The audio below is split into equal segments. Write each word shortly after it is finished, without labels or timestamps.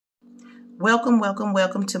Welcome, welcome,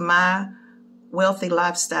 welcome to my wealthy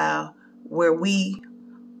lifestyle, where we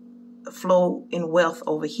flow in wealth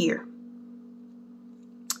over here.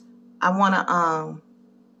 I want to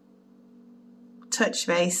touch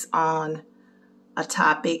base on a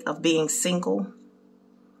topic of being single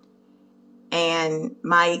and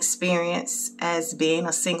my experience as being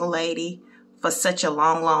a single lady for such a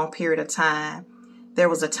long period of time. There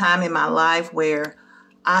was a time in my life where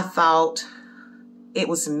I thought it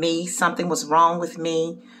was me, something was wrong with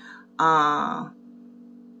me.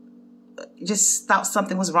 Just thought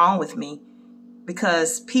something was wrong with me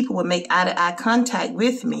because people would make eye-to-eye contact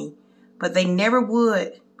with me, but they never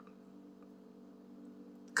would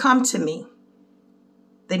come to me.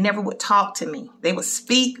 They never would talk to me. They would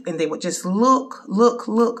speak and they would just look,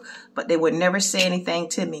 but they would never say anything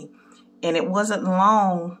to me. And it wasn't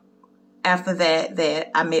long after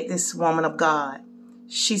that I met this woman of God.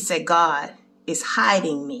 She said, God is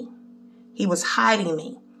hiding me. He was hiding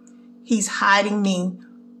me. He's hiding me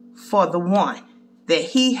for the one that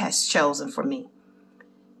he has chosen for me.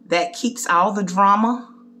 That keeps all the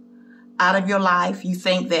drama out of your life. You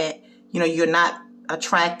think that, you're not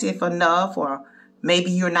attractive enough, or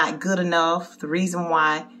maybe you're not good enough. The reason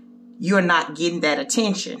why you're not getting that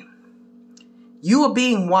attention. You are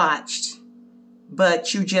being watched,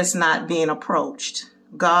 but you're just not being approached.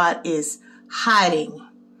 God is hiding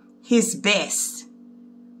his best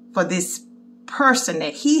for this person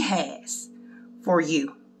that he has for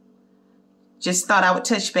you. Just thought I would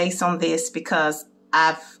touch base on this because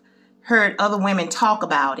I've heard other women talk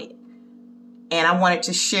about it. And I wanted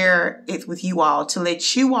to share it with you all to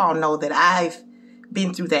let you all know that I've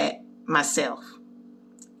been through that myself.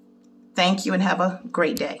 Thank you and have a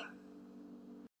great day.